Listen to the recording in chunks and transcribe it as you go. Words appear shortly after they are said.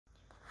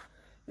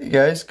Hey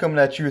guys, coming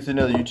at you with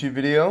another YouTube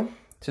video.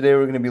 Today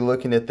we're going to be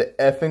looking at the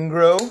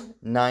Eafengrow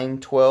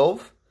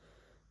 912.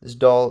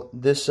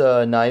 This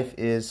knife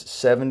is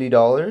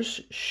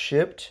 $70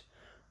 shipped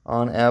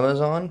on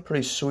Amazon.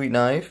 Pretty sweet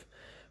knife.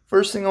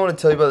 First thing I want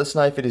to tell you about this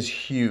knife, it is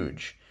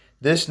huge.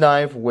 This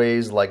knife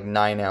weighs like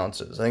 9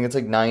 ounces. I think it's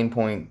like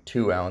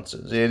 9.2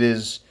 ounces. It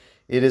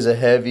is a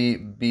heavy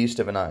beast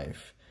of a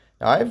knife.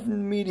 Now I have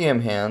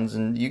medium hands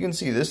and you can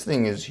see this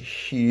thing is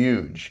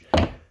huge.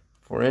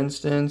 For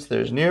instance,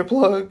 there's an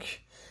earplug.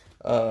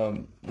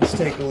 Let's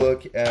take a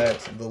look at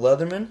the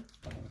Leatherman.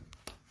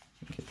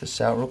 Get this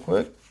out real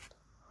quick.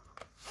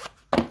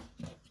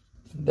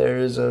 There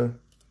is a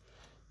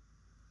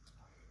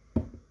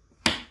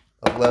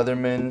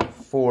Leatherman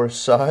for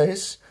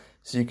size.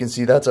 So you can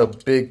see that's a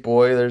big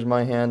boy. There's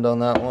my hand on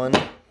that one.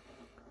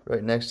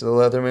 Right next to the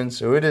Leatherman.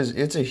 So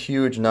it's a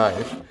huge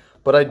knife.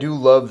 But I do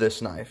love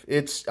this knife.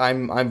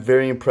 I'm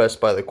very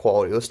impressed by the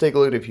quality. Let's take a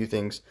look at a few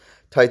things.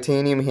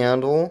 Titanium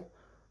handle.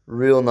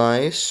 Real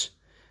nice.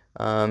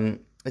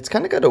 It's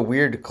kind of got a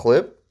weird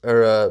clip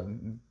or a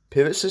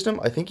pivot system.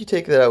 I think you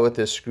take that out with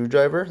this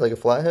screwdriver, like a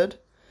flathead.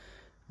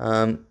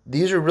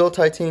 These are real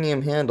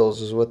titanium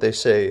handles, is what they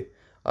say.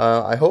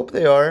 I hope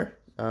they are,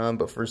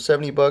 but for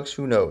 70 bucks,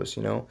 who knows?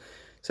 You know,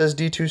 it says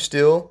D2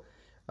 steel.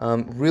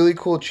 Really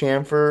cool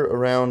chamfer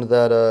around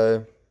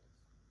that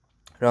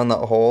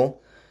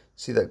hole.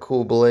 See that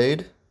cool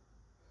blade?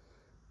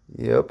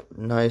 Yep,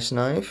 nice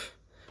knife.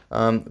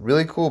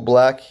 Really cool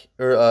black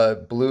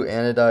or blue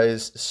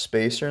anodized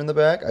spacer in the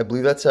back. I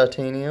believe that's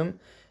titanium.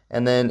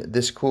 And then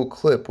this cool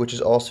clip, which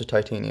is also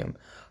titanium.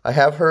 I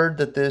have heard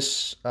that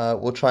this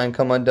will try and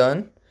come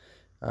undone.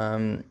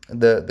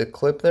 The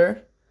clip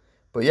there.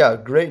 But yeah,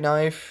 great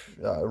knife.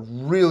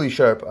 Really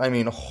sharp. I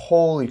mean,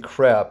 holy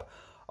crap.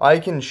 I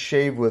can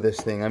shave with this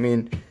thing. I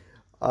mean,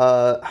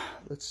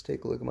 let's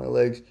take a look at my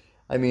legs.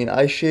 I mean,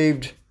 I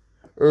shaved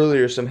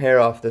earlier some hair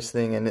off this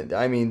thing, and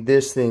I mean,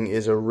 this thing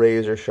is a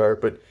razor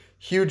sharp, but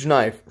huge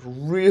knife,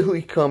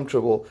 really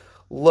comfortable.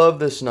 Love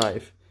this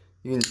knife.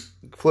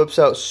 Flips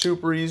out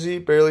super easy,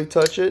 barely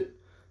touch it,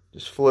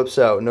 just flips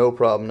out, no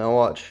problem. Now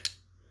watch,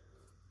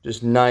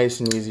 just nice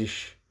and easy.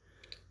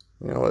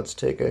 You know, let's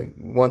take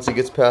once it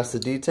gets past the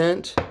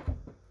detent,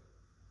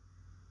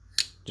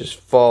 just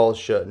falls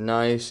shut,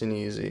 nice and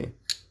easy.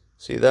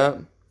 See that?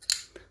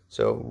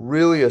 So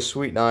really a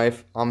sweet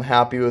knife. I'm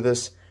happy with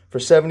this for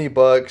 70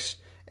 bucks.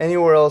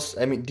 Anywhere else,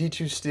 I mean,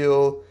 D2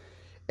 steel,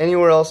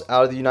 anywhere else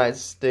out of the United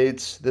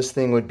States, this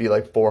thing would be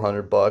like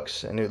 400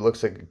 bucks, and it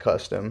looks like a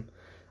custom.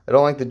 I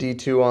don't like the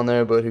D2 on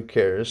there, but who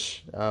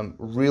cares?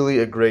 Really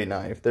a great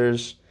knife.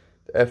 There's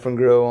the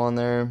Eafengrow on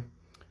there.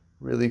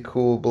 Really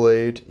cool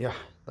blade. Yeah,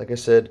 like I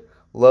said,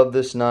 love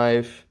this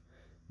knife.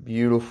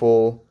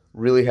 Beautiful.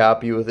 Really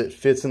happy with it.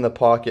 Fits in the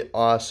pocket.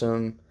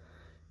 Awesome.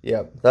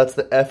 Yeah, that's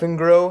the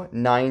Eafengrow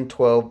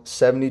 912,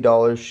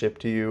 $70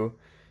 shipped to you.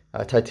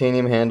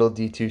 Titanium handle,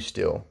 D2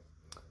 steel.